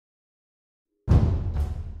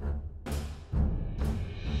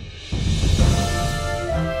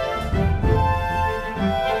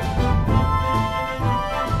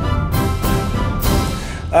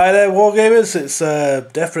Hi there, Wargamers. It's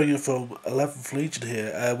Deathbringer from 11th Legion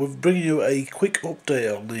here. We're bringing you a quick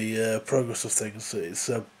update on the progress of things. It's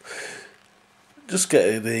just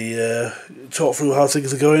getting the talk through how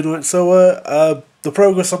things are going. Right, so the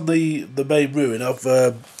progress on the main ruin.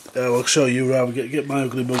 I'll show you around. Get my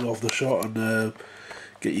ugly mug off the shot and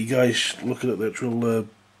get you guys looking at the actual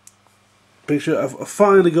picture. I've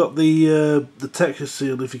finally got the texture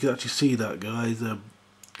sealed. If you can actually see that, guys.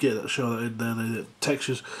 Show that in there. The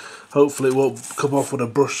textures. Hopefully, it won't come off when I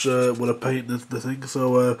brush when I paint the thing.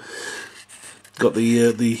 So, got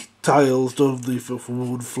the tiles done from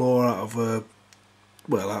wood floor out of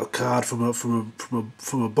out of card from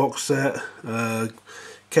a box set.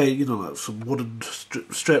 You know, like some wooden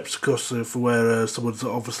strips across for where someone's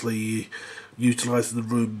obviously utilising the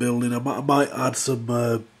room building. I might add some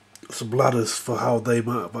ladders for how they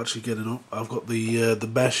might have actually getting up. I've got the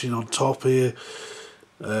meshing on top here.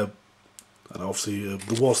 And obviously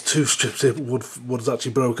there was two strips here, but one's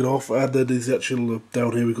actually broken off, and then there's the actual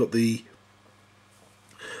down here we've got the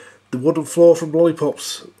wooden floor from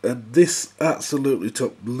Lollipops, and this absolutely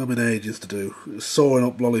took lemon ages to do. Sawing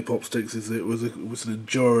up lollipop sticks it was an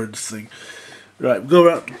endurance thing. Right, go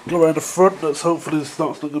around the front. That's hopefully it's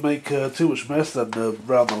not going to make too much mess. Then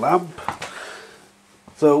around the lamp.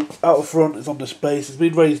 So out the front is on this base. It's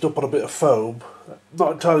been raised up on a bit of foam.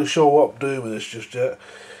 Not entirely sure what I'm doing with this just yet,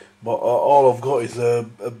 but all I've got is a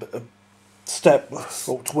step up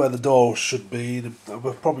to where the door should be. I'm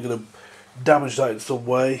probably going to damage that in some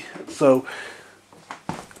way. So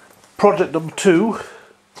project number 2,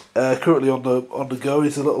 currently on the go,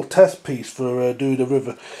 is a little test piece for doing a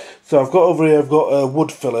river. So I've got over here. I've got a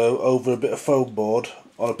wood filler over a bit of foam board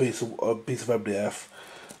on a piece of MDF.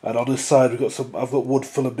 And on this side, I've got wood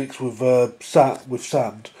filler mixed with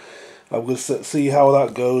sand. I'm going to see how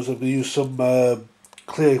that goes. I'm going to use some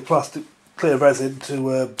clear resin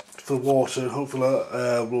for water. Hopefully,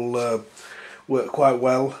 that will work quite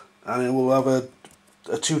well, and it will have a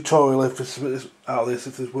tutorial if this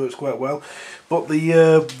works quite well. But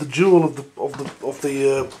the jewel of the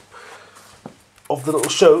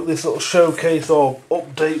little showcase or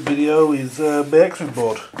update video is my X-Wing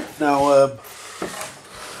board. Now.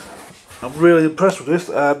 I'm really impressed with this,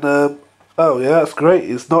 and oh yeah, that's great.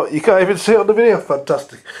 It's not, you can't even see it on the video.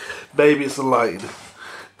 Fantastic. Maybe it's the lighting.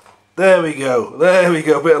 There we go. A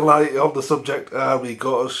bit of light on the subject, and we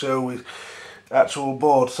got a show with actual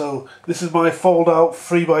board. So this is my fold-out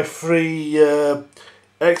 3x3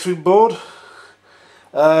 X-Wing board.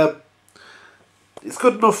 It's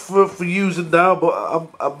good enough for using now, but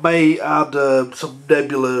I may add some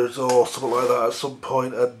nebulas or something like that at some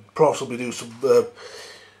point, and possibly do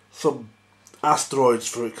some asteroids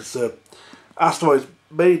for it, because asteroids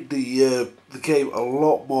made the game a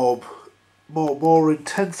lot more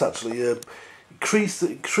intense. Actually, increased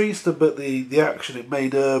a bit the action. It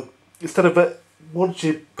made instead of once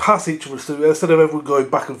you pass each other, instead of everyone going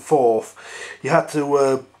back and forth, you had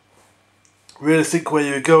to really think where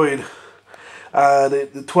you were going. And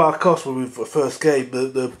the Trois Costs, when we first game,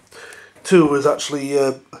 the two was actually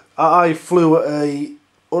I flew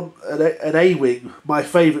an A-wing, my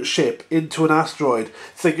favourite ship, into an asteroid,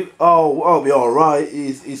 thinking, oh, I'll be alright,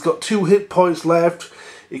 he's got 2 hit points left,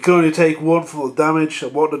 he can only take 1 from the damage.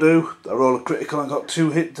 And what to do? I rolled a critical and got 2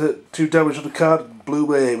 damage on the card and blew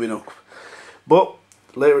my aiming up. But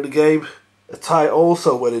later in the game, a TIE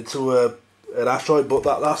also went into an asteroid, but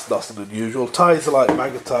that's nothing unusual. TIEs are like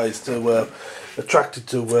magnetized attracted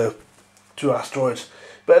to asteroids.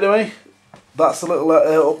 But anyway, that's a little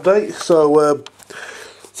update. So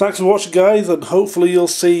thanks for watching, guys, and hopefully you'll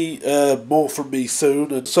see more from me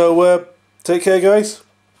soon. And so take care, guys.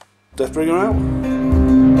 Deathbringer out.